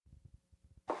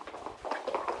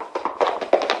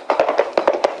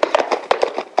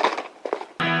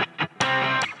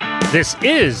This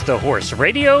is the Horse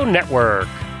Radio Network.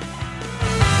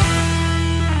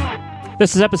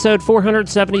 This is episode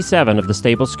 477 of the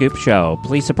Stable Scoop Show.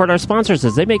 Please support our sponsors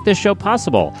as they make this show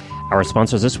possible. Our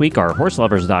sponsors this week are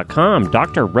HorseLovers.com,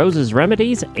 Dr. Rose's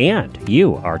Remedies, and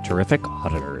you, our terrific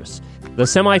auditors. The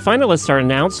semifinalists are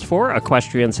announced for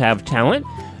Equestrians Have Talent.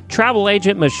 Travel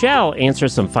agent Michelle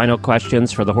answers some final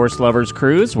questions for the Horse Lovers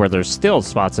Cruise, where there's still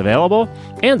spots available.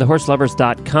 And the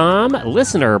HorseLovers.com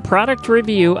listener product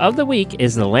review of the week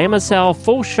is the Lamisil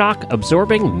Full Shock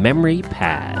Absorbing Memory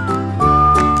Pad.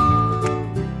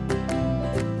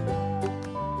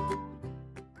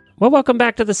 Well, welcome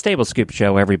back to the Stable Scoop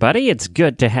Show, everybody. It's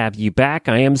good to have you back.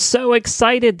 I am so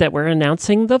excited that we're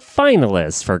announcing the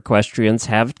finalists for Equestrians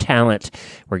Have Talent.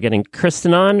 We're getting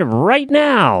Kristen on right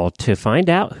now to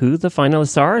find out who the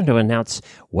finalists are and to announce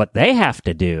what they have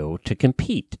to do to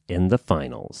compete in the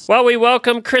finals. Well, we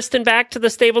welcome Kristen back to the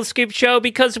Stable Scoop Show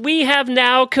because we have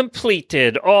now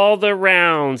completed all the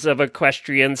rounds of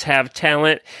Equestrians Have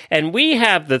Talent, and we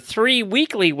have the 3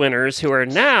 weekly winners who are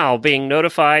now being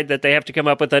notified that they have to come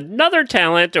up with another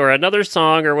talent or another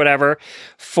song or whatever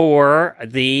for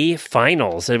the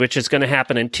finals, which is going to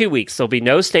happen in 2 weeks. There'll be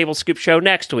no Stable Scoop Show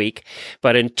next week,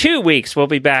 but in 2 weeks, we'll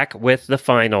be back with the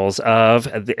finals of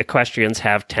the Equestrians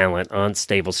Have Talent on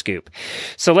Stable Scoop.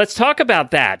 So let's talk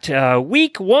about that.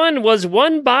 Week 1 was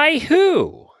won by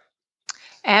who?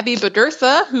 Abby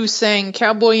Badertha, who sang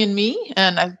Cowboy and Me,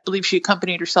 and I believe she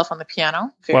accompanied herself on the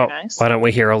piano. Very nice. Why don't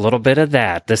we hear a little bit of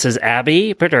that? This is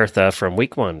Abby Badertha from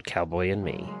Week 1, Cowboy and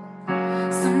Me.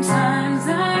 Sometimes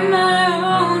I'm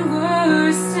my own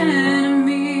worst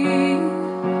enemy.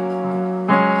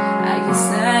 I guess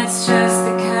that's just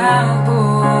the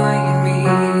cowboy in me.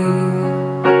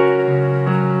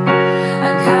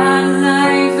 I got a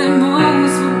life that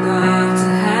most would love to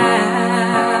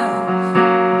have,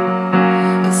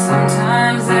 but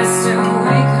sometimes I still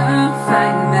wake up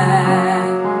fighting back.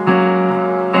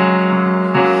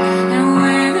 And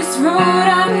where this road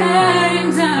I'm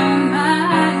heading down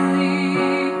might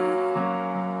lead,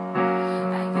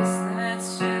 I guess that's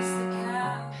just the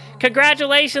cow.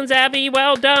 Congratulations, Abby.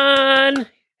 Well done.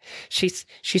 She's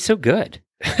so good.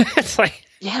 It's like,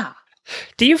 Yeah,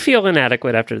 do you feel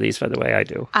inadequate after these? By the way, I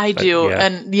do. I But, do. yeah.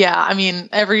 And yeah, I mean,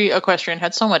 every equestrian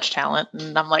had so much talent,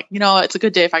 and I'm like, it's a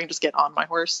good day if I can just get on my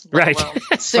horse, let Right. alone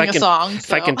If sing I a can- song.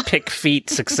 If I can pick feet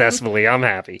successfully, I'm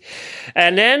happy.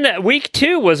 And then week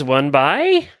 2 was won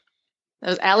by... That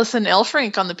was Allison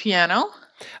Elfrink on the piano.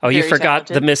 Oh, you Very forgot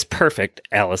talented. the Miss Perfect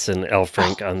Allison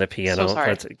Elfrink on the piano. so sorry.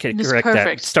 Let's Miss correct that.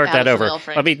 Perfect Start that Allison over.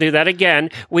 Elfrink. Let me do that again.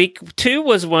 Week 2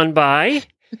 was won by...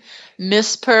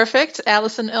 Miss Perfect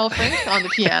Allison Elfrink on the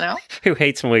piano. Who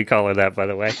hates when we call her that, by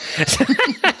the way?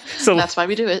 So That's why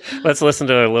we do it. let's listen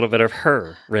to a little bit of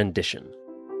her rendition.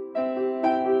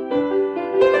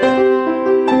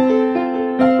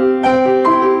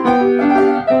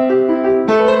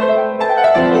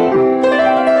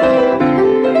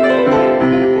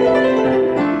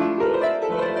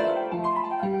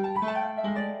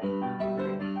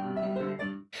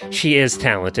 She is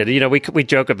talented. We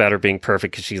joke about her being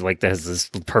perfect because she has this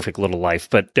perfect little life,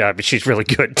 but she's really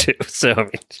good too. So I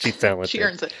mean, she's talented. She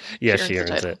earns it. Yeah, She she earns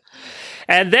the earns title. it.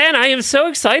 And then I am so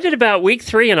excited about week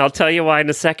 3, and I'll tell you why in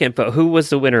a second. But who was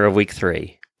the winner of week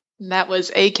 3? And that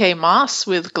was A.K. Moss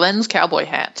with Glenn's Cowboy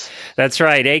Hat. That's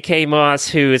right. A.K. Moss,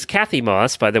 who is Kathy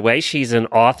Moss, by the way. She's an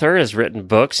author, has written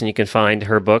books, and you can find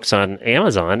her books on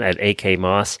Amazon at A.K.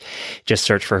 Moss. Just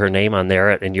search for her name on there,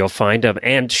 and you'll find them.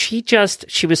 And she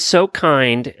was so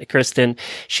kind, Kristen.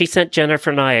 She sent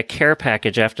Jennifer and I a care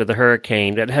package after the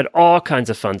hurricane that had all kinds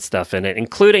of fun stuff in it,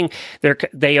 including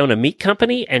they own a meat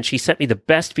company, and she sent me the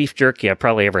best beef jerky I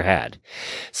probably ever had.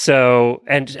 So,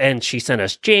 and she sent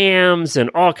us jams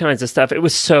and all kinds of stuff. It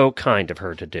was so kind of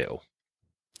her to do.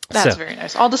 That's very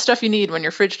nice. All the stuff you need when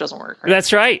your fridge doesn't work. Right?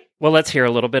 That's right. Well, let's hear a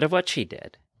little bit of what she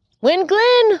did. When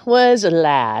Glenn was a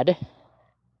lad,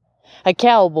 a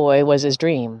cowboy was his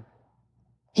dream.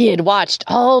 He had watched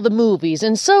all the movies,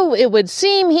 and so it would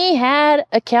seem he had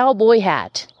a cowboy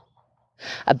hat,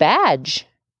 a badge,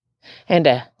 and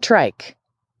a trike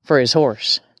for his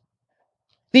horse.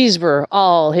 These were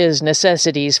all his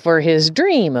necessities for his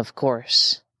dream, of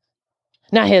course.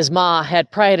 Now his ma had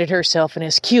prided herself in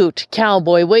his cute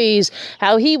cowboy ways,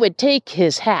 how he would take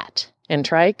his hat and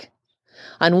trike.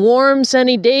 On warm,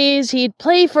 sunny days, he'd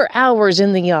play for hours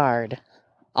in the yard,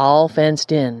 all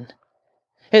fenced in.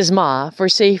 His ma, for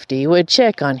safety, would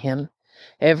check on him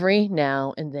every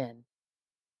now and then.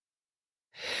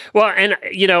 Well, and,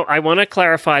 I want to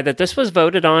clarify that this was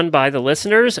voted on by the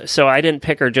listeners, so I didn't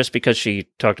pick her just because she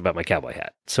talked about my cowboy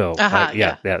hat. So,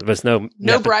 there was no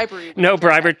bribery. No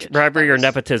bribery or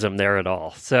nepotism there at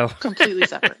all. So completely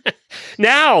separate.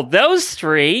 Now,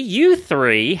 you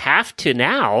three, have to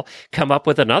now come up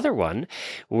with another one.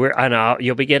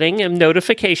 You'll be getting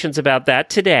notifications about that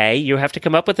today. You have to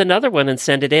come up with another one and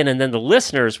send it in, and then the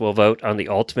listeners will vote on the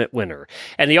ultimate winner.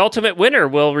 And the ultimate winner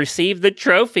will receive the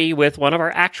trophy with one of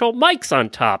our actual mics on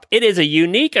top. It is a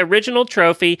unique, original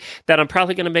trophy that I'm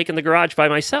probably going to make in the garage by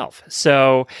myself.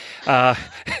 So,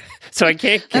 so I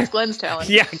can't. That's Glenn's talent.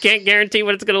 Yeah, I can't guarantee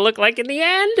what it's going to look like in the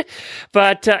end,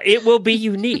 but it will be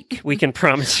unique. We can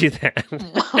promise you that.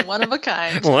 One of a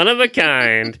kind. One of a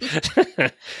kind.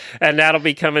 And that'll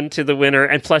be coming to the winner.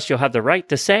 And plus, you'll have the right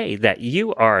to say that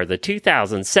you are the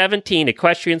 2017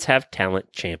 Equestrians Have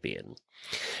Talent champion.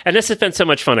 And this has been so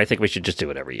much fun. I think we should just do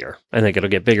it every year. I think it'll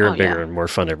get bigger and bigger and more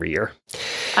fun every year.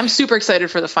 I'm super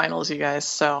excited for the finals, you guys.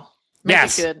 So make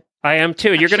it good. I am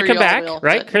too. You're going to come back,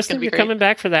 right? Kristen, you're coming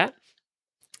back for that.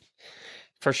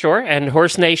 For sure. And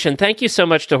Horse Nation, thank you so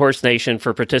much to Horse Nation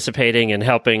for participating and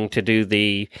helping to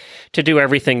do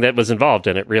everything that was involved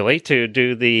in it, really, to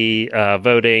do the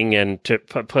voting and to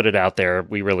put it out there.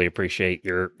 We really appreciate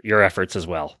your efforts as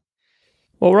well.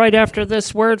 Well, right after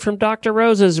this word from Dr.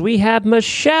 Roses, we have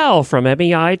Michelle from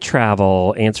MEI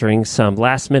Travel answering some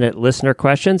last-minute listener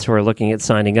questions who are looking at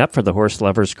signing up for the Horse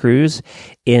Lovers Cruise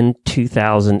in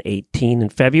 2018 in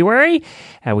February.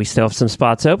 And we still have some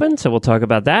spots open, so we'll talk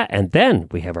about that. And then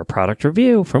we have our product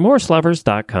review from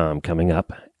horselovers.com coming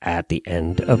up at the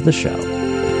end of the show.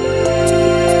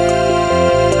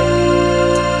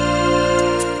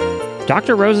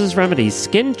 Dr. Rose's Remedies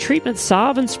Skin Treatment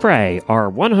Salve and Spray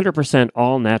are 100%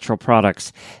 all-natural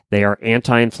products. They are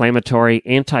anti-inflammatory,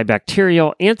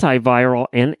 antibacterial, antiviral,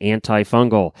 and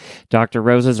antifungal. Dr.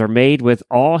 Rose's are made with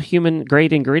all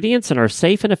human-grade ingredients and are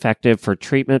safe and effective for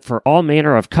treatment for all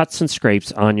manner of cuts and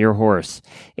scrapes on your horse.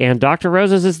 And Dr.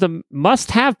 Rose's is the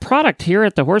must-have product here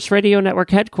at the Horse Radio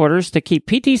Network headquarters to keep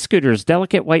PT Scooter's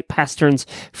delicate white pasterns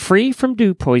free from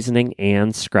dew poisoning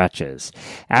and scratches.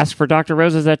 Ask for Dr.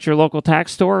 Rose's at your local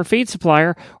tax store or feed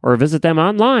supplier, or visit them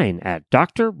online at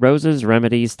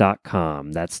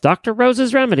drrosesremedies.com. That's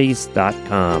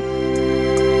drrosesremedies.com.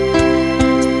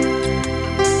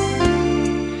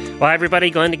 Well, hi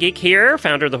everybody, Glenn the Geek here,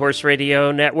 founder of the Horse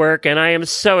Radio Network, and I am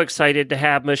so excited to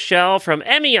have Michelle from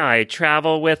MEI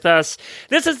Travel with us.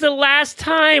 This is the last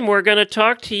time we're going to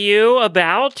talk to you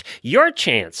about your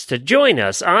chance to join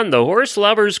us on the Horse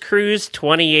Lovers Cruise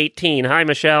 2018. Hi,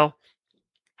 Michelle.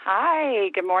 Hi,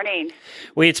 good morning.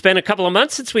 It's been a couple of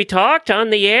months since we talked on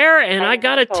the air, and I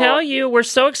got to tell you, we're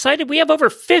so excited. We have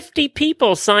over 50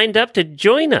 people signed up to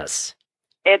join us.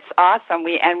 It's awesome.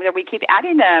 We keep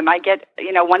adding them. I get,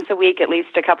 once a week at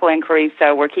least a couple inquiries,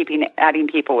 so we're adding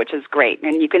people, which is great.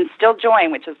 And you can still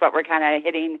join, which is what we're kind of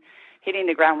hitting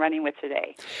the ground running with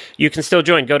today. You can still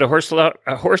join. Go to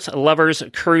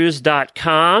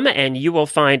horseloverscruise.com and you will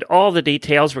find all the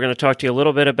details. We're going to talk to you a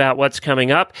little bit about what's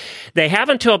coming up. They have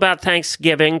until about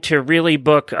Thanksgiving to really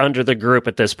book under the group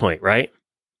at this point, right?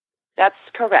 That's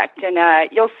correct. And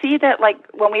you'll see that,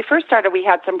 when we first started, we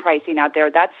had some pricing out there.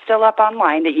 That's still up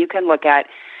online that you can look at.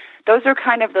 Those are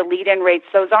kind of the lead-in rates.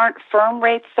 Those aren't firm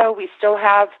rates, though. We still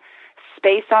have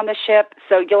space on the ship,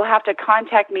 so you'll have to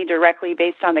contact me directly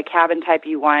based on the cabin type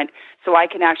you want, so I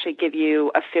can actually give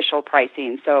you official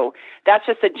pricing. So that's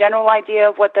just a general idea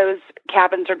of what those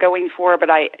cabins are going for, but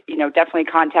definitely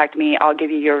contact me. I'll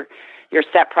give you your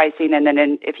set pricing, and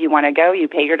then if you want to go, you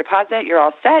pay your deposit, you're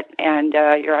all set, and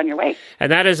you're on your way.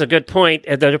 And that is a good point.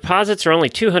 The deposits are only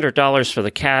 $200 for the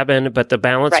cabin, but the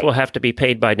balance will have to be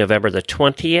paid by November the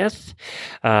 20th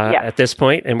at this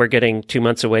point, and we're getting 2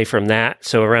 months away from that,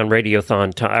 so around our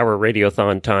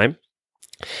Radiothon time.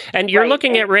 And you're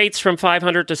looking at rates from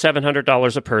 $500 to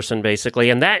 $700 a person,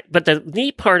 basically. But the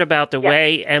neat part about the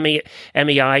way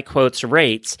MEI quotes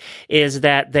rates is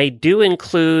that they do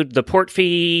include the port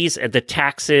fees, the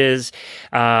taxes,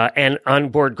 and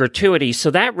onboard gratuities. So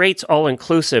that rate's all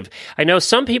inclusive. I know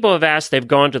some people have asked, they've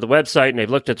gone to the website and they've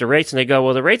looked at the rates and they go,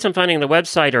 well, the rates I'm finding on the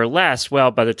website are less.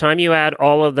 Well, by the time you add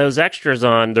all of those extras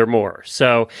on, they're more.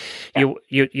 So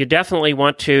you definitely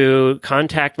want to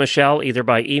contact Michelle either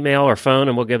by email or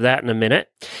phone, and we'll give that in a minute.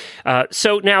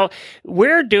 So now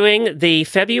we're doing the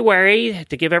February,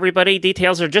 to give everybody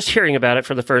details, or just hearing about it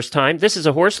for the first time. This is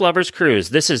a Horse Lovers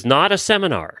Cruise. This is not a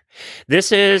seminar.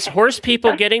 This is horse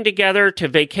people getting together to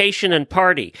vacation and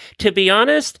party. To be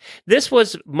honest, this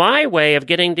was my way of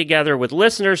getting together with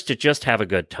listeners to just have a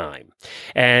good time.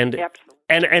 And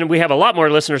And we have a lot more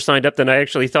listeners signed up than I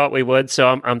actually thought we would,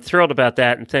 so I'm thrilled about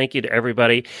that, and thank you to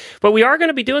everybody. But we are going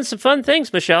to be doing some fun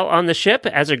things, Michelle, on the ship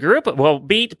as a group. We'll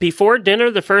meet before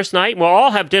dinner the first night. We'll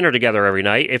all have dinner together every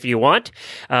night if you want.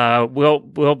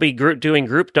 We'll be doing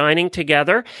group dining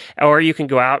together, or you can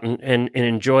go out and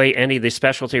enjoy any of the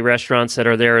specialty restaurants that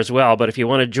are there as well. But if you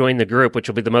want to join the group, which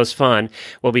will be the most fun,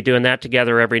 we'll be doing that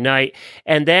together every night.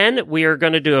 And then we are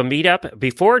going to do a meetup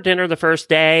before dinner the first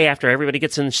day after everybody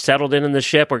gets settled in the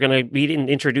ship. We're going to meet and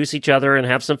introduce each other and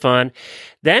have some fun.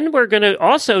 Then we're going to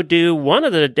also do one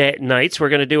of the nights, we're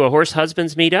going to do a horse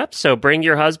husbands meetup. So bring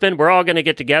your husband. We're all going to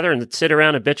get together and sit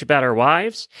around and bitch about our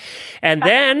wives. And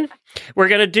then we're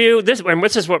going to do this, and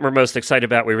this is what we're most excited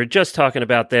about. We were just talking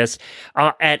about this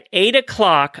at 8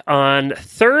 o'clock on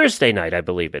Thursday night, I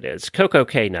believe it is, Coco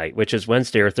K night, which is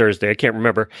Wednesday or Thursday. I can't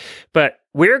remember. But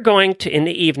we're going to, in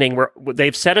the evening,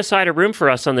 they've set aside a room for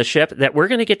us on the ship that we're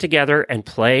going to get together and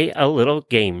play a little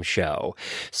game show.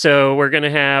 So we're going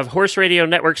to have Horse Radio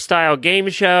Network style game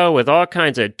show with all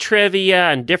kinds of trivia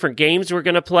and different games we're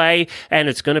going to play. And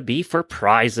it's going to be for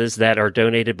prizes that are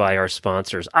donated by our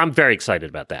sponsors. I'm very excited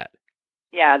about that.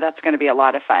 Yeah, that's going to be a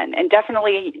lot of fun. And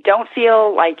definitely don't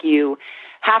feel like you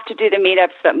have to do the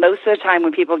meetups, but most of the time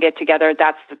when people get together,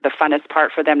 that's the funnest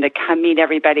part for them, to come meet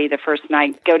everybody the first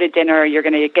night, go to dinner. You're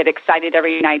going to get excited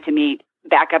every night to meet,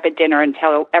 back up at dinner and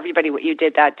tell everybody what you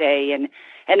did that day. And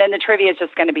then the trivia is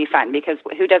just going to be fun, because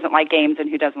who doesn't like games and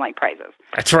who doesn't like prizes?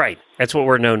 That's right. That's what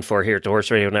we're known for here at the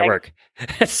Horse Radio Network.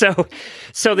 So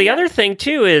the other thing,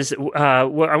 too, is I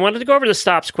wanted to go over the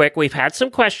stops quick. We've had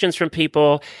some questions from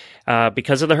people.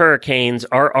 Because of the hurricanes,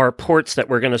 are our ports that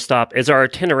we're going to stop, is our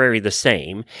itinerary the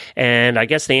same? And I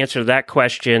guess the answer to that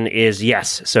question is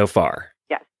yes, so far.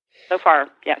 Yes, so far,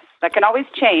 yes. That can always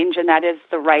change, and that is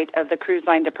the right of the cruise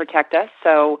line to protect us.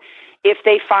 So if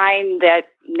they find that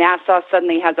Nassau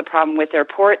suddenly has a problem with their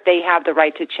port, they have the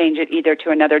right to change it either to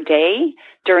another day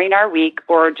during our week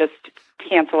or just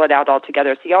cancel it out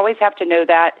altogether. So you always have to know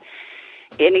that.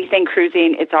 Anything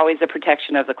cruising, it's always the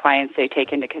protection of the clients they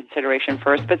take into consideration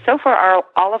first. But so far,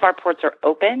 all of our ports are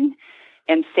open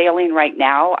and sailing right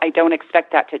now. I don't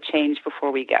expect that to change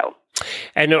before we go.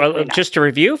 And just to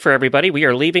review for everybody, we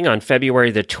are leaving on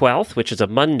February the 12th, which is a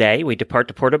Monday. We depart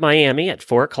to Port of Miami at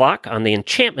 4 o'clock on the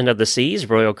Enchantment of the Seas,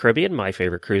 Royal Caribbean, my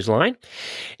favorite cruise line.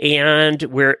 And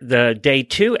we're the day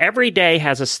 2. Every day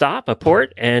has a stop, a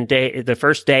port, and the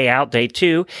first day out, day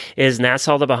 2, is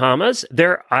Nassau, the Bahamas.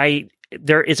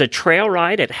 There is a trail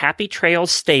ride at Happy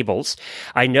Trails Stables.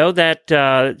 I know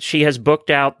that she has booked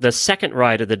out the second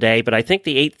ride of the day, but I think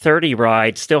the 8:30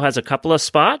 ride still has a couple of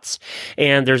spots,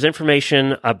 and there's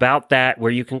information about that where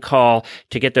you can call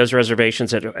to get those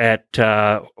reservations at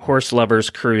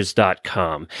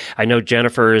horseloverscruise.com. I know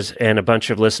Jennifer's and a bunch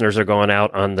of listeners are going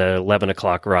out on the 11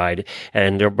 o'clock ride,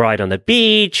 and they'll ride on the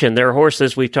beach, and their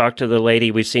horses, we've talked to the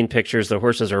lady, we've seen pictures, the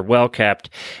horses are well kept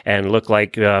and look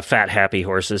like fat, happy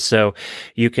horses. So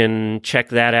you can check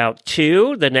that out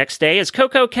too. The next day is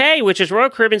Coco Cay, which is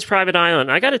Royal Caribbean's private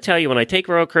island. I got to tell you, when I take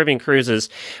Royal Caribbean cruises,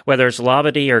 whether it's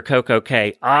Labadee or Coco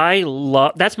Cay,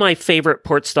 that's my favorite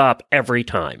port stop every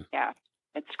time. Yeah,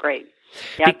 it's great.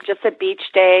 Yeah, it's just a beach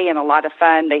day and a lot of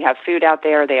fun. They have food out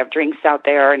there, they have drinks out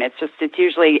there, and it's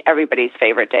usually everybody's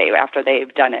favorite day after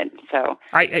they've done it. So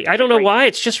I don't know why.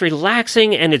 It's just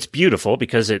relaxing, and it's beautiful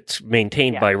because it's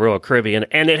maintained by Royal Caribbean,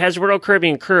 and it has Royal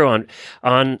Caribbean crew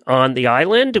on the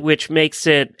island, which makes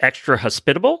it extra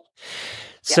hospitable. Yeah.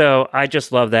 So I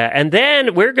just love that. And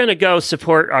then we're going to go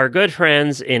support our good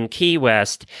friends in Key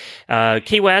West.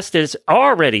 Key West has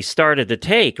already started to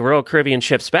take Royal Caribbean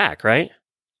ships back, right?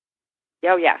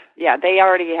 Oh, yeah. Yeah, they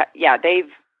already,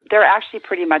 they're actually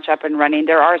pretty much up and running.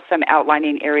 There are some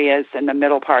outlining areas in the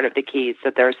middle part of the Keys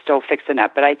that they're still fixing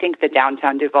up, but I think the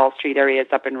downtown Duval Street area is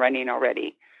up and running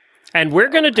already. And we're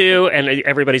going to do, and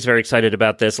everybody's very excited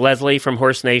about this, Leslie from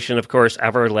Horse Nation, of course,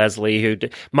 ever Leslie,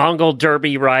 Mongol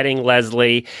Derby riding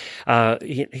Leslie, I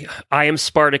am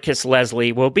Spartacus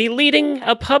Leslie, will be leading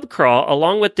a pub crawl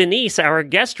along with Denise, our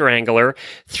guest wrangler,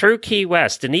 through Key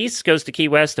West. Denise goes to Key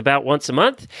West about once a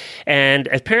month and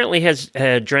apparently has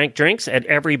drank drinks at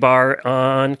every bar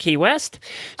on Key West.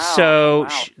 So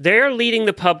they're leading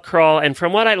the pub crawl, and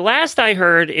from what last I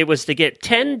heard, it was to get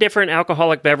 10 different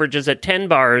alcoholic beverages at 10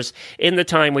 bars in the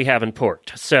time we have in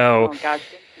port. So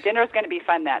Dinner's going to be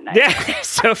fun that night. Yeah.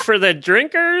 So for the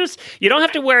drinkers, you don't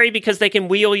have to worry because they can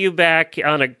wheel you back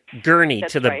on a gurney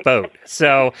to the boat.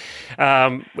 So,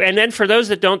 and then for those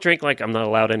that don't drink, like I'm not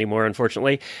allowed anymore,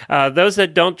 unfortunately, those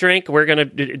that don't drink, we're going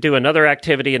to do another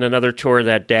activity and another tour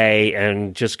that day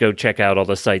and just go check out all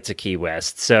the sights of Key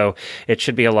West. So it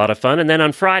should be a lot of fun. And then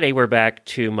on Friday, we're back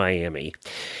to Miami.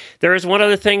 There is one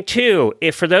other thing, too.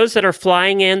 If for those that are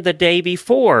flying in the day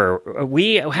before,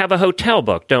 we have a hotel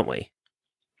book, don't we?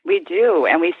 We do,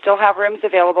 and we still have rooms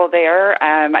available there.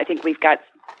 I think we've got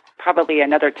probably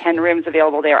another 10 rooms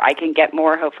available there. I can get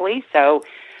more, hopefully. So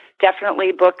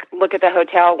definitely look at the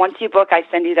hotel. Once you book, I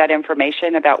send you that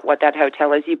information about what that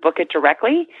hotel is. You book it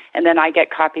directly, and then I get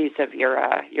copies of your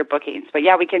bookings. But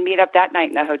yeah, we can meet up that night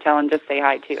in the hotel and just say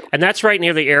hi too. And that's right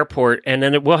near the airport, and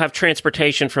then we'll have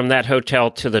transportation from that hotel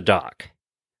to the dock.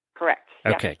 Correct.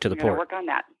 Okay, yep. to the We're gonna port. work on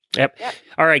that. Yep.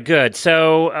 All right, good.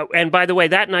 So, and by the way,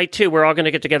 that night too, we're all going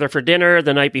to get together for dinner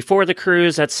the night before the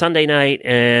cruise. That's Sunday night,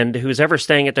 and who's ever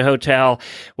staying at the hotel,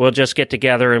 we'll just get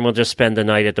together and we'll just spend the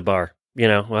night at the bar. You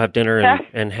know, we'll have dinner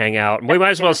and hang out. We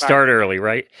might as well start early,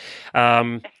 right?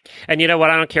 And you know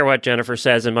what? I don't care what Jennifer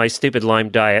says in my stupid Lyme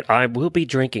diet. I will be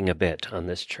drinking a bit on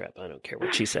this trip. I don't care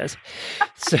what she says.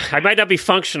 So I might not be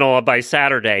functional by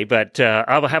Saturday, but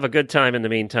I'll have a good time in the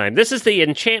meantime. This is the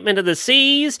Enchantment of the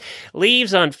Seas.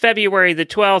 Leaves on February the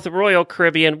 12th, Royal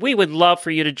Caribbean. We would love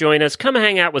for you to join us. Come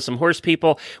hang out with some horse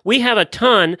people. We have a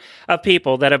ton of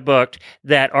people that have booked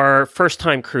that are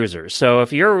first-time cruisers. So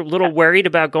if you're a little worried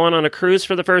about going on a cruise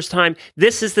for the first time,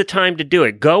 this is the time to do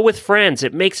it. Go with friends.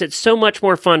 It makes it so much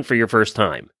more fun for your first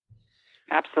time.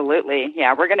 Absolutely.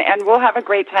 Yeah, we'll have a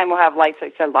great time. We'll have, like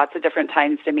I said, lots of different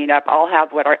times to meet up. I'll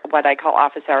have what I call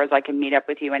office hours. I can meet up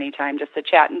with you anytime just to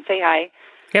chat and say hi.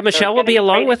 Yeah, Michelle will be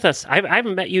along with us. I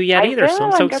haven't met you yet either, so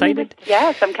I'm so excited.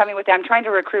 Yes, I'm coming with you. I'm trying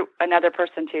to recruit another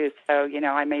person too, so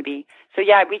I may be. So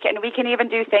yeah, we can even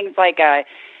do things like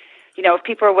if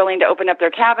people are willing to open up their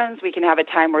cabins, we can have a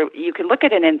time where you can look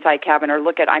at an inside cabin or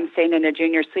I'm staying in a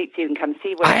junior suite so you can come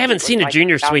see what I haven't seen a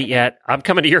junior suite yet. I'm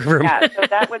coming to your room. Yeah, so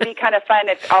that would be kind of fun.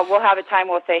 We'll have a time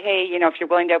we'll say, hey, if you're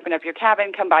willing to open up your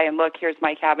cabin, come by and look. Here's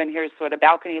my cabin. Here's what a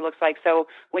balcony looks like. So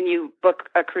when you book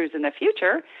a cruise in the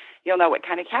future, you'll know what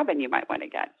kind of cabin you might want to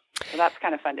get. So that's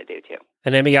kind of fun to do too.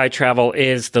 And MEI Travel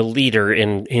is the leader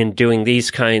in doing these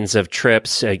kinds of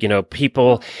trips.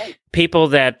 People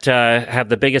that have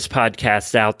the biggest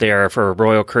podcasts out there for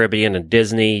Royal Caribbean and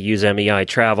Disney use MEI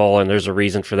Travel, and there's a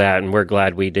reason for that, and we're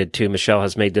glad we did too. Michelle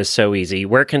has made this so easy.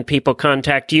 Where can people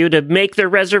contact you to make their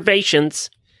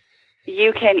reservations?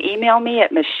 You can email me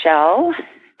at Michelle,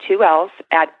 2 L's,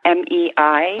 at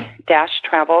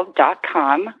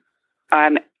MEI-travel.com.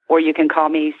 Or you can call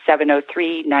me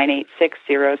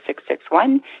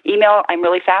 703-986-0661. Email, I'm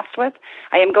really fast with.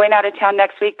 I am going out of town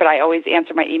next week, but I always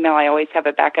answer my email. I always have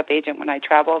a backup agent when I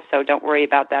travel, so don't worry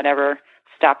about that ever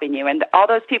stopping you. And all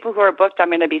those people who are booked, I'm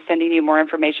going to be sending you more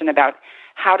information about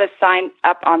how to sign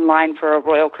up online for a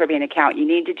Royal Caribbean account. You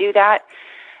need to do that.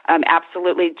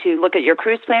 Absolutely, to look at your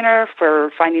cruise planner for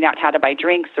finding out how to buy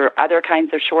drinks or other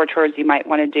kinds of shore tours you might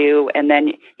want to do, and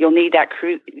then you'll need that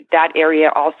area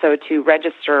also to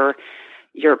register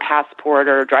your passport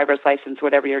or driver's license,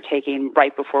 whatever you're taking,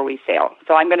 right before we sail.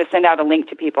 So I'm going to send out a link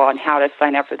to people on how to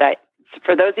sign up for that.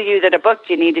 For those of you that are booked,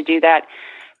 you need to do that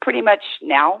pretty much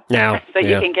now. So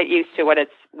you can get used to what's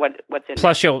in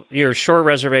Plus, there. your shore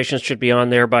reservations should be on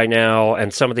there by now,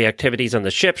 and some of the activities on the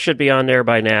ship should be on there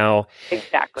by now.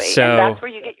 Exactly. So, and that's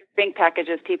where you get your drink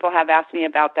packages. People have asked me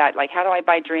about that, like, how do I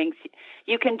buy drinks?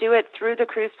 You can do it through the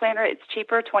cruise planner. It's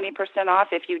cheaper, 20% off.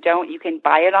 If you don't, you can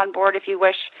buy it on board if you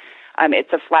wish.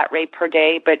 It's a flat rate per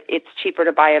day, but it's cheaper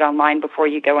to buy it online before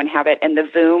you go and have it. And the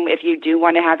Voom, if you do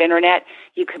want to have internet,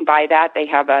 you can buy that. They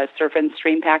have surf and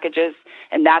stream packages,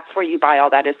 and that's where you buy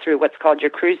all that is through what's called your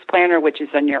cruise planner, which is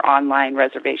on your online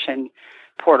reservation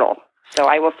portal. So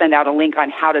I will send out a link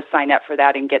on how to sign up for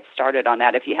that and get started on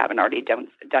that if you haven't already done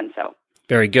so.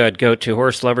 Very good. Go to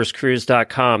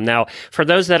horseloverscruise.com. Now, for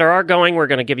those that are going, we're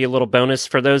going to give you a little bonus.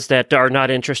 For those that are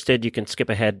not interested, you can skip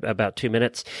ahead about 2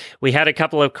 minutes. We had a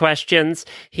couple of questions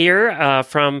here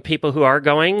from people who are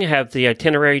going. Have the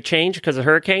itinerary changed because of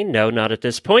hurricane? No, not at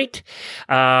this point.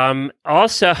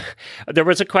 Also, there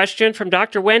was a question from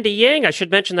Dr. Wendy Ying. I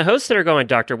should mention the hosts that are going.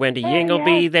 Dr. Wendy Ying will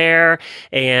be there,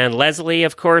 and Leslie,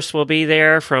 of course, will be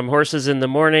there from Horses in the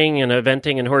Morning and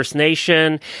Eventing and Horse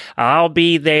Nation. I'll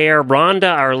be there. Rhonda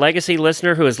Rhonda, our legacy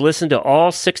listener who has listened to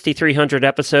all 6,300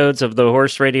 episodes of the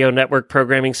Horse Radio Network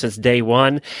programming since day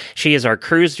one. She is our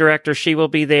cruise director. She will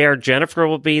be there. Jennifer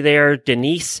will be there.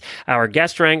 Denise, our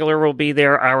guest wrangler, will be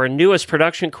there. Our newest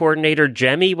production coordinator,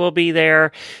 Jemmy, will be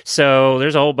there. So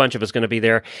there's a whole bunch of us going to be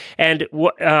there. And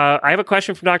I have a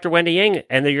question from Dr. Wendy Ying,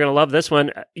 and you're going to love this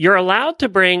one. You're allowed to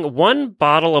bring one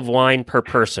bottle of wine per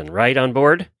person, right, on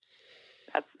board?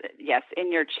 Yes,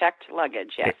 in your checked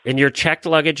luggage, yes. In your checked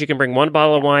luggage, you can bring one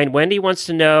bottle of wine. Wendy wants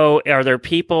to know, are there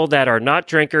people that are not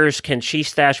drinkers? Can she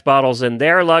stash bottles in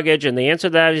their luggage? And the answer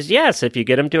to that is yes. If you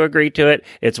get them to agree to it,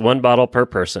 it's one bottle per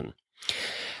person.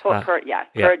 Per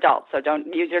adult, so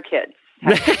don't use your kids.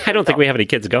 I don't think we have any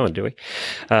kids going, do we?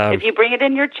 If you bring it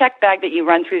in your check bag that you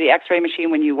run through the x-ray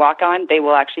machine when you walk on, they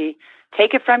will actually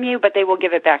take it from you, but they will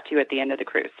give it back to you at the end of the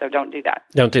cruise. So don't do that.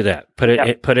 Don't do that. Put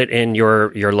it in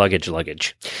your luggage.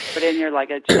 Put it in your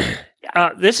luggage.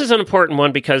 Yeah. This is an important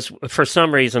one because for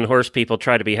some reason horse people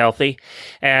try to be healthy,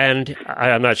 and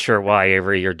I'm not sure why,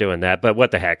 Avery, you're doing that, but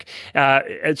what the heck?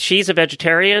 She's a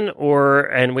vegetarian,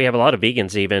 and we have a lot of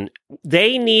vegans even.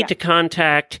 They need to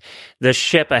contact the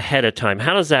ship ahead of time.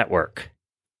 How does that work?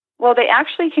 Well, they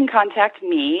actually can contact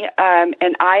me,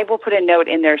 and I will put a note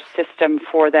in their system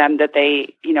for them that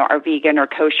they, are vegan or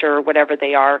kosher or whatever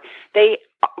they are.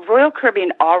 Royal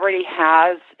Caribbean already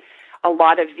has a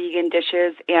lot of vegan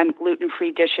dishes and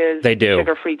gluten-free dishes, they do.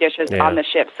 Sugar-free dishes on the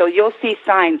ship. So you'll see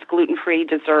signs, gluten-free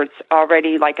desserts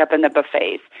already like up in the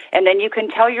buffets. And then you can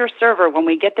tell your server when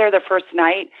we get there the first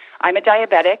night, I'm a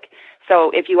diabetic. So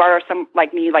if you are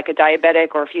like me, like a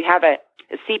diabetic, or if you have a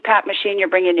CPAP machine you're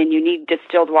bringing and you need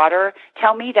distilled water,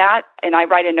 tell me that, and I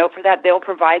write a note for that. They'll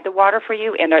provide the water for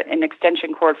you and an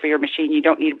extension cord for your machine. You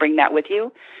don't need to bring that with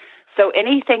you. So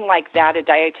anything like that, a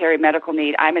dietary medical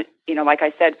need, like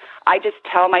I said, I just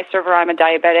tell my server I'm a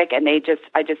diabetic, and I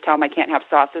just tell them I can't have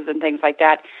sauces and things like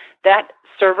that. That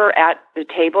server at the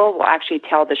table will actually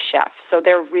tell the chef. So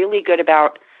they're really good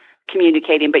about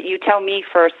communicating, but you tell me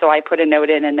first, so I put a note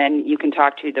in, and then you can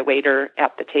talk to the waiter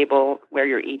at the table where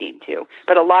you're eating too.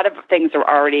 But a lot of things are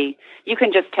already, you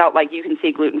can just tell, like you can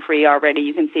see gluten-free already,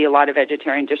 you can see a lot of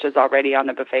vegetarian dishes already on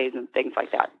the buffets and things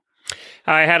like that.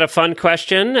 I had a fun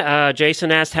question.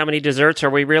 Jason asked, how many desserts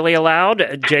are we really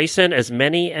allowed? Jason, as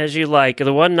many as you like.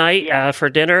 The one night for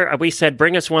dinner, we said,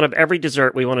 bring us one of every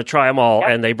dessert. We want to try them all.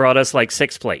 And they brought us like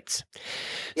 6 plates.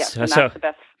 Yes, so that's the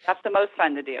best. That's the most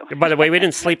fun to do. By the way, we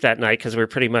didn't sleep that night because we were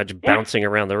pretty much bouncing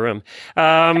around the room.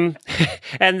 And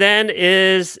then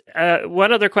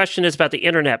one other question is about the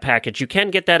internet package. You can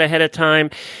get that ahead of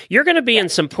time. You're going to be in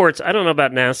some ports. I don't know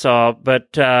about Nassau,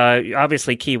 but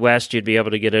obviously Key West, you'd be able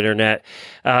to get internet.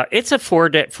 It's a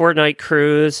 4-night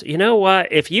cruise. You know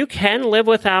what? If you can live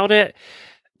without it,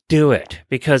 do it,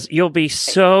 because you'll be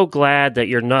so glad that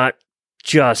you're not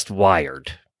just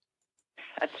wired.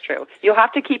 That's true. You'll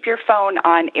have to keep your phone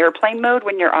on airplane mode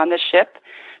when you're on the ship.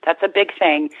 That's a big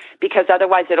thing, because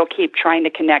otherwise it'll keep trying to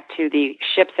connect to the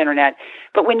ship's internet.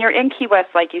 But when you're in Key West,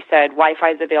 like you said,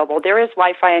 Wi-Fi is available. There is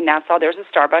Wi-Fi in Nassau. There's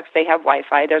a Starbucks. They have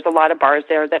Wi-Fi. There's a lot of bars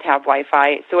there that have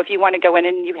Wi-Fi. So if you want to go in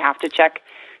and you have to check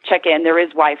in, there is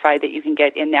Wi-Fi that you can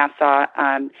get in Nassau.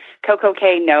 Coco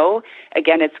Cay, no.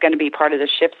 Again, it's going to be part of the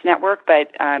ship's network, but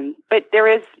there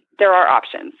are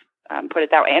options. Put it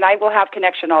that way. And I will have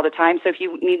connection all the time. So if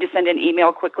you need to send an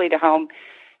email quickly to home,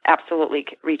 absolutely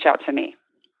reach out to me.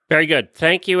 Very good.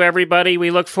 Thank you, everybody.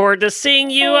 We look forward to seeing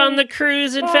you on the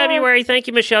cruise in February. Thank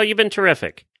you, Michelle. You've been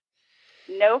terrific.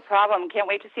 No problem. Can't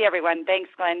wait to see everyone. Thanks,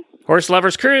 Glenn.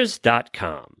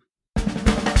 HorseLoversCruise.com.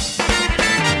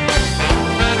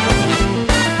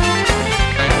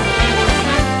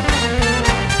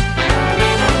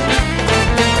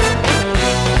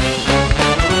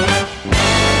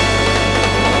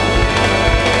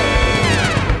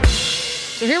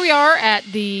 So here we are at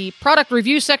the product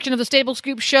review section of the Stable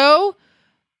Scoop Show,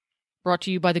 brought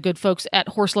to you by the good folks at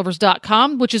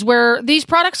HorseLovers.com, which is where these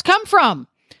products come from.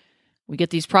 We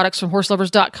get these products from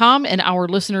HorseLovers.com, and our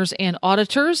listeners and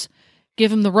auditors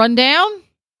give them the rundown,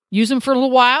 use them for a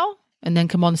little while, and then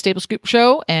come on the Stable Scoop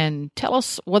Show and tell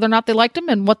us whether or not they liked them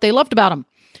and what they loved about them.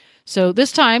 So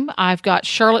this time, I've got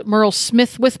Charlotte Merle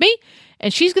Smith with me,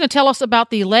 and she's going to tell us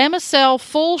about the Lamicel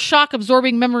Full Shock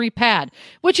Absorbing Memory Pad,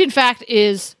 which in fact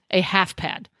is a half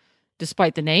pad,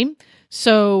 despite the name.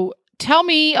 So tell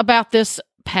me about this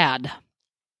pad.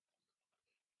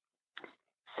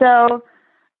 So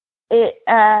it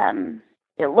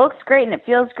looks great and it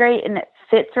feels great and it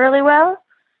fits really well.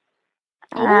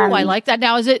 Oh, I like that.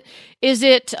 Now, is it?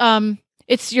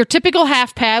 It's your typical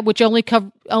half pad, which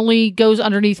only goes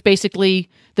underneath basically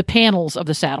the panels of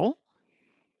the saddle.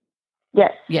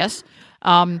 Yes. Yes.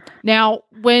 Now,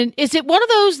 is it one of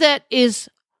those that is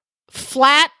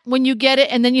flat when you get it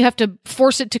and then you have to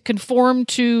force it to conform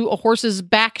to a horse's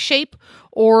back shape,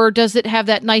 or does it have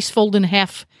that nice fold in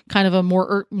half, kind of a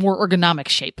more ergonomic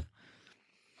shape?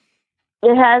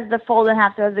 It has the fold in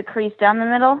half, so it has a crease down the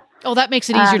middle. Oh, that makes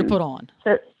it easier to put on.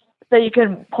 So you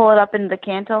can pull it up into the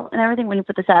cantle and everything when you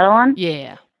put the saddle on.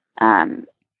 Yeah. And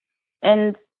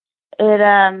it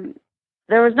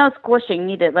there was no squishing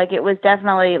needed. Like, it was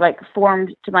definitely like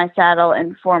formed to my saddle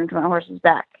and formed to my horse's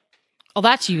back. Oh,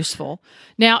 that's useful.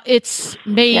 Now, it's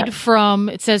made from,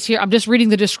 it says here, I'm just reading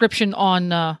the description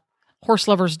on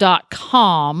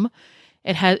horselovers.com.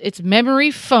 It's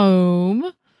memory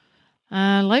foam.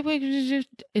 Lightweight.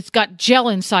 It's got gel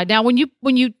inside. Now, when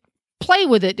you play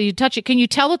with it, do you touch it? Can you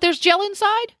tell that there's gel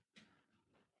inside?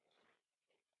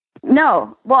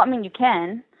 No. Well, I mean, you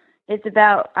can. It's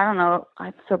about, I don't know,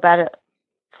 I'm so bad at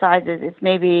sizes. It's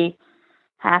maybe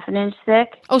half an inch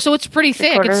thick. Oh, so it's pretty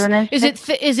thick. Is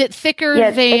it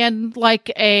thicker than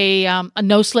like a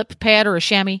no slip pad or a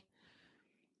chamois?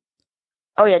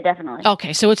 Oh yeah, definitely.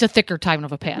 Okay, so it's a thicker type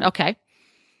of a pad. Okay.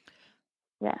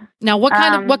 Yeah. Now, what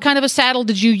kind of a saddle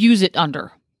did you use it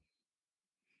under?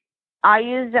 I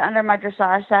used it under my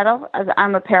dressage saddle, as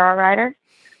I'm a para rider.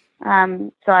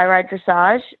 So I ride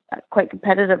dressage quite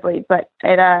competitively, but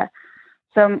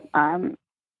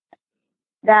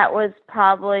that was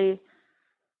probably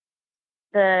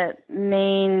the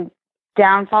main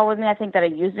downfall with me. I think that I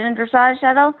used it in dressage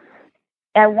saddle.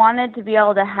 I wanted to be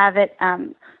able to have it,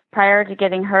 prior to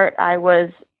getting hurt. I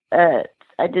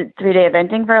did 3-day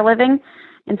eventing for a living.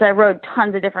 And so I rode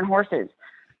tons of different horses.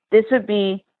 This would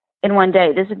be in one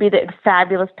day. This would be the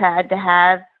fabulous pad to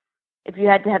have if you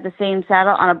had to have the same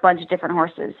saddle on a bunch of different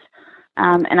horses.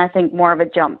 And I think more of a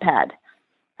jump pad.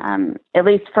 At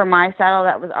least for my saddle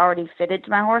that was already fitted to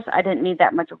my horse, I didn't need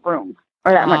that much room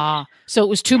or that much. So it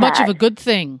was too much of a good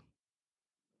thing.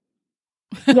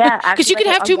 Yeah. Because you could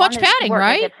have too much padding,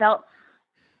 right? Like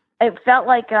it felt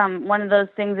like one of those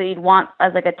things that you'd want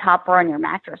as like a topper on your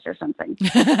mattress or something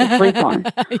to sleep on.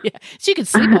 Yeah. So you could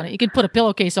sleep on it. You could put a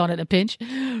pillowcase on it in a pinch.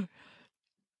 Well,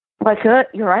 I could.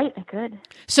 You're right. I could.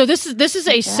 So this is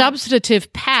a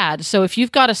substantive pad. So if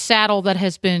you've got a saddle that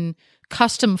has been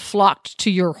custom flocked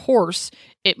to your horse,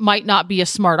 it might not be a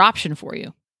smart option for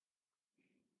you.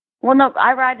 Well, no,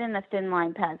 I ride in a thin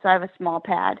line pad, so I have a small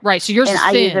pad. Right. So yours is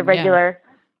thin. I use a regular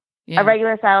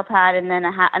saddle pad and then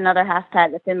another half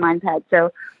pad, a thin line pad.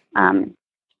 So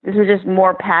this was just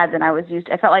more pad than I was used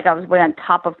to. I felt like I was way on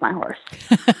top of my horse.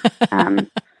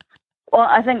 Well,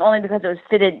 I think only because it was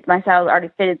fitted. My saddle was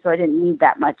already fitted, so I didn't need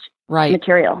that much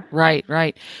material.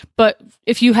 Right. But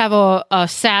if you have a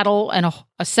saddle and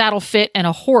a saddle fit and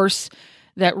a horse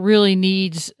that really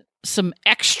needs some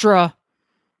extra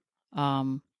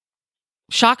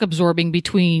shock absorbing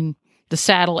between the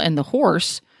saddle and the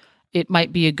horse, it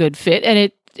might be a good fit. And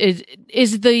it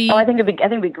is the. Oh, I think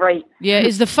it'd be great. Yeah,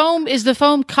 is the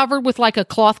foam covered with like a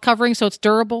cloth covering so it's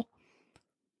durable?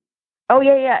 Oh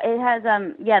yeah. It has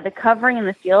the covering and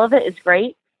the feel of it is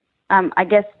great. I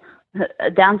guess the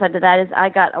downside to that is I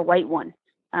got a white one,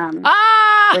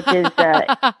 which is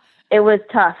it was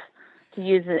tough to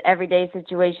use in an everyday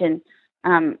situation.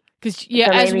 Because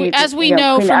as we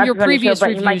know from your previous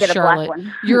reviews, Charlotte,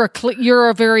 you're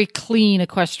a very clean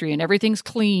equestrian. Everything's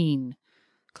clean.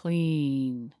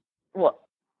 Well,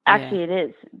 actually, it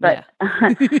is, but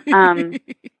the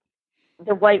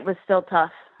white was still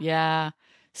tough. Yeah.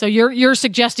 So you're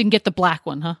suggesting get the black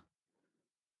one, huh?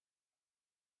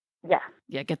 Yeah.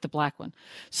 Yeah, get the black one.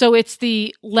 So it's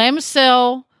the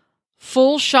Lamcel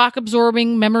full shock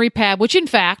absorbing memory pad, which in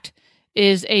fact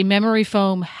is a memory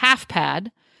foam half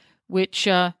pad, which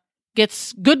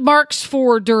gets good marks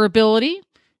for durability,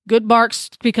 good marks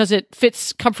because it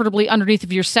fits comfortably underneath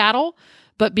of your saddle.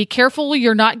 But be careful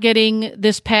you're not getting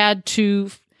this pad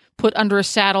to put under a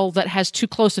saddle that has too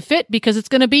close a fit, because it's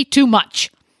going to be too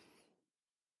much.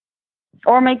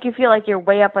 Or make you feel like you're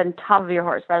way up on top of your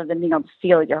horse rather than being able to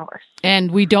feel your horse. And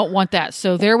we don't want that.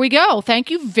 So there we go. Thank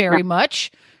you very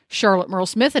much, Charlotte Merle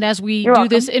Smith. And as we You're welcome.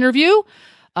 this interview,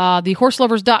 the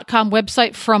horselovers.com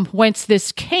website from whence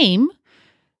this came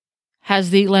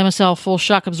has the Lamcel full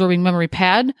shock absorbing memory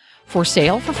pad for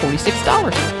sale for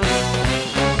 $46.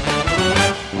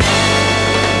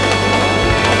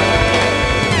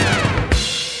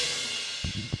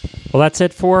 Well, that's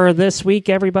it for this week,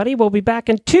 everybody. We'll be back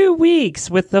in 2 weeks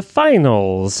with the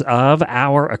finals of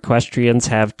our Equestrians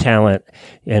Have Talent.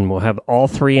 And we'll have all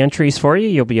 3 entries for you.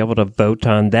 You'll be able to vote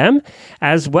on them,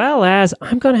 as well as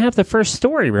I'm going to have the first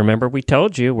story. Remember, we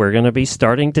told you we're going to be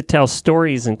starting to tell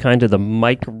stories in kind of the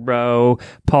Mike Rowe,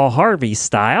 Paul Harvey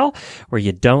style, where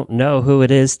you don't know who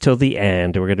it is till the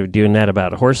end. We're going to be doing that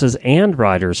about horses and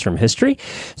riders from history.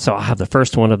 So I'll have the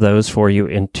first one of those for you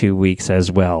in 2 weeks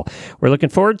as well. We're looking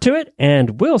forward to it,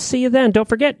 and we'll see you then. Don't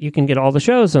forget, you can get all the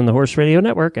shows on the Horse Radio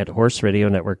Network at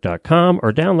horseradionetwork.com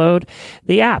or download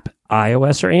the app.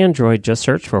 iOS or Android, just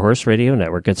search for Horse Radio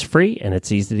Network. It's free and it's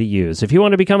easy to use. If you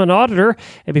want to become an auditor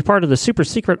and be part of the Super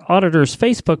Secret Auditors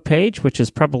Facebook page, which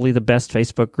is probably the best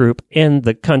Facebook group in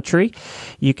the country,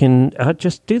 you can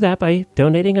just do that by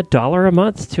donating $1 a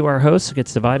month to our hosts. It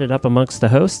gets divided up amongst the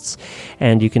hosts,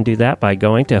 and you can do that by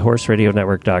going to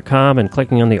horseradionetwork.com and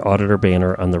clicking on the auditor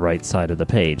banner on the right side of the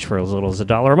page. For as little as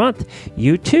 $1 a month,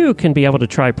 you too can be able to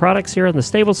try products here on the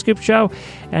Stable Scoop Show,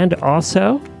 and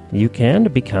also you can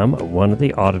become one of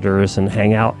the auditors and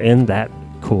hang out in that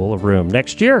cool room.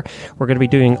 Next year, we're going to be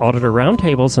doing auditor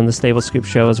roundtables on the Stable Scoop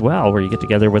Show as well, where you get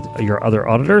together with your other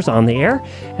auditors on the air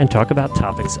and talk about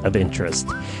topics of interest.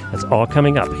 That's all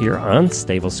coming up here on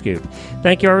Stable Scoop.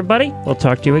 Thank you, everybody. We'll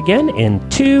talk to you again in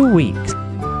 2 weeks.